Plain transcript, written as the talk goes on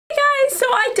So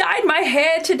I dyed my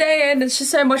hair today and it's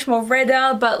just so much more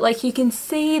redder, but like you can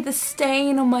see the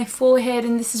stain on my forehead,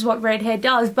 and this is what red hair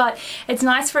does. But it's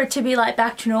nice for it to be like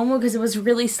back to normal because it was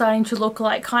really starting to look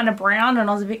like kind of brown and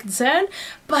I was a bit concerned,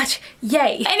 but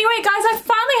yay. Anyway guys, I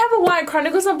finally have a Wire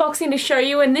Chronicles unboxing to show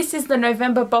you, and this is the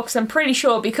November box, I'm pretty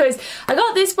sure, because I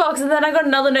got this box and then I got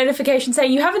another notification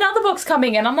saying you have another box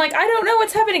coming, and I'm like, I don't know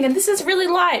what's happening, and this is really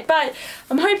light, but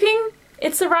I'm hoping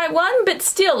it's the right one. But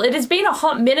still, it has been a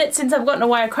hot minute since I've gotten a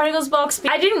Wire Chronicles box.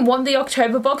 I didn't want the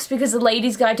October box because the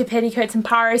Ladies Guide to Petticoats and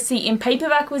Piracy in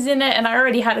paperback was in it, and I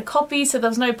already had a copy, so there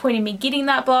was no point in me getting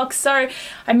that box. So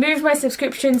I moved my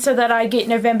subscription so that I get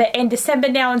November and December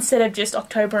now instead of just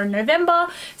October and November.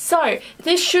 So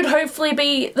this should hopefully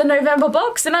be the November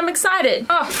box, and I'm excited.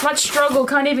 Oh, much struggle,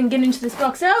 can't even get into this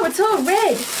box. Oh, it's all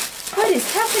red. What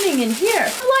is happening in here?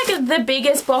 Like the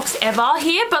biggest box ever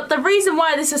here, but the reason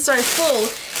why this is so full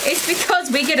is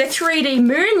because we get a 3D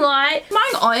moonlight.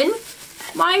 Mine on?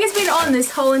 Mine has been on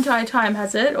this whole entire time,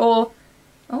 has it? Or,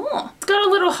 oh, it's got a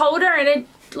little holder and it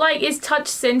like is touch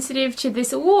sensitive to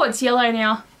this. Oh, it's yellow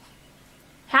now.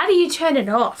 How do you turn it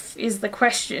off is the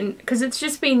question, because it's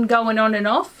just been going on and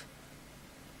off.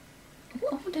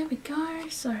 Oh, there we go.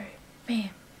 So, bam.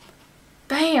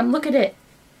 Bam, look at it.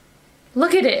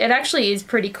 Look at it, it actually is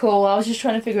pretty cool. I was just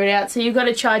trying to figure it out. So you've got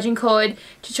a charging cord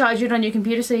to charge it on your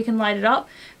computer so you can light it up,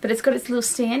 but it's got its little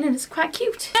stand and it's quite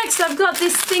cute. Next I've got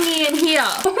this thingy in here.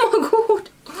 Oh my god.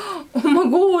 Oh my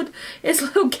god. It's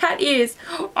little cat ears.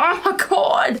 Oh my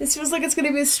god. This feels like it's going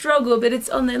to be a struggle, but it's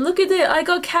on there. Look at it. I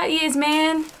got cat ears,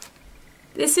 man.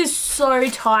 This is so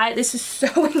tight. This is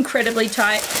so incredibly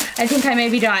tight. I think I may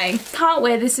be dying. Can't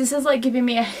wear this. This is like giving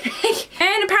me a headache.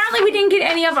 And apparently we didn't get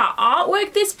any of our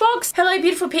artwork this box. Hello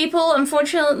beautiful people.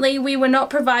 Unfortunately we were not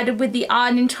provided with the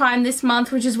art in time this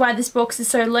month, which is why this box is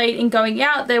so late in going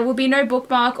out. There will be no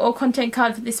bookmark or content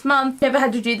card for this month. Never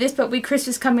had to do this, but with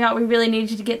Christmas coming up we really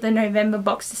needed to get the November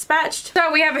box dispatched.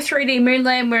 So we have a 3D moon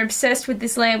lamp. We're obsessed with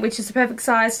this lamp, which is the perfect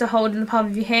size to hold in the palm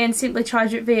of your hand. Simply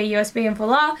charge it via USB and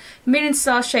voila. Moon and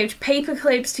star shaped paper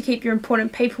clips to keep your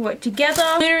important paperwork together.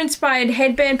 Lunar inspired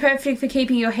headband, perfect for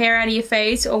keeping your hair out of your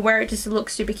face or wear it just to look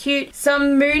super cute.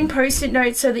 Some moon post-it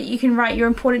notes so that you can write your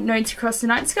important notes across the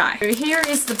night sky. So here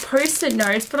is the post-it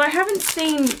notes, but I haven't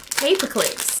seen paper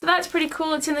clips. So that's pretty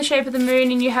cool. It's in the shape of the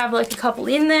moon and you have like a couple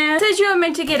in there. It says you were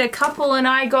meant to get a couple and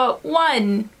I got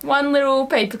one little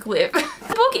paper clip.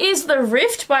 The book is The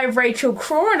Rift by Rachel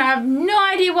Craw and I have no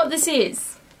idea what this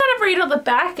is. Kind of read on the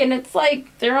back and it's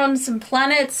like they're on some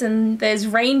planets and there's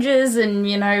ranges and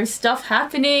you know stuff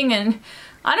happening, and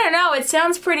I don't know, it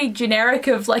sounds pretty generic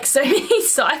of like so many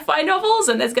sci-fi novels,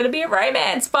 and there's gonna be a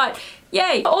romance, but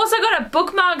yay. I also got a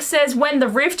bookmark that says when the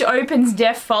rift opens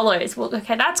death follows. Well,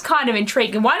 okay, that's kind of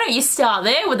intriguing. Why don't you start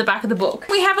there with the back of the book?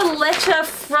 We have a letter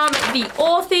from the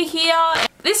author here.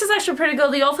 This is actually pretty cool.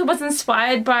 The author was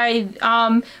inspired by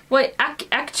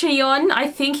Actaeon, I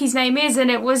think his name is,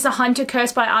 and it was a hunter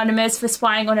cursed by Artemis for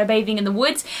spying on her bathing in the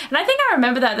woods. And I think I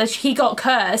remember that he got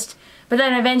cursed, but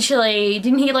then eventually,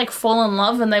 didn't he like fall in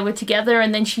love and they were together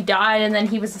and then she died and then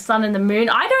he was the sun and the moon?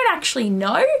 I don't actually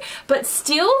know, but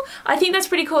still, I think that's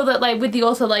pretty cool that like with the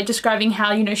author like describing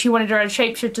how, you know, she wanted to write a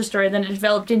shapeshifter story and then it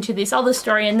developed into this other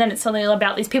story and then it's something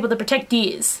about these people that protect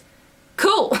deers.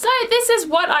 Cool. So this is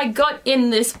what I got in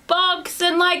this box,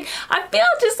 and like I feel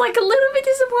just like a little bit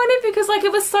disappointed because like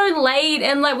it was so late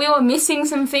and like we were missing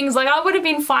some things. Like I would have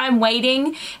been fine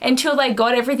waiting until they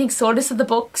got everything sorted so the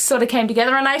book sort of came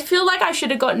together, and I feel like I should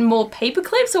have gotten more paper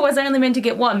clips, or was I only meant to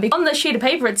get one? Because on the sheet of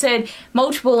paper it said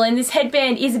multiple, and this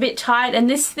headband is a bit tight and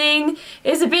this thing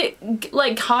is a bit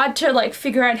like hard to like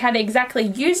figure out how to exactly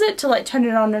use it to like turn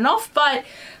it on and off, but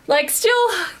like still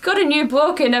got a new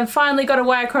book and I've finally got a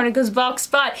Wire Chronicles box.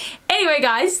 But anyway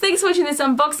guys, thanks for watching this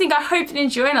unboxing. I hope you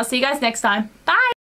enjoy and I'll see you guys next time. Bye!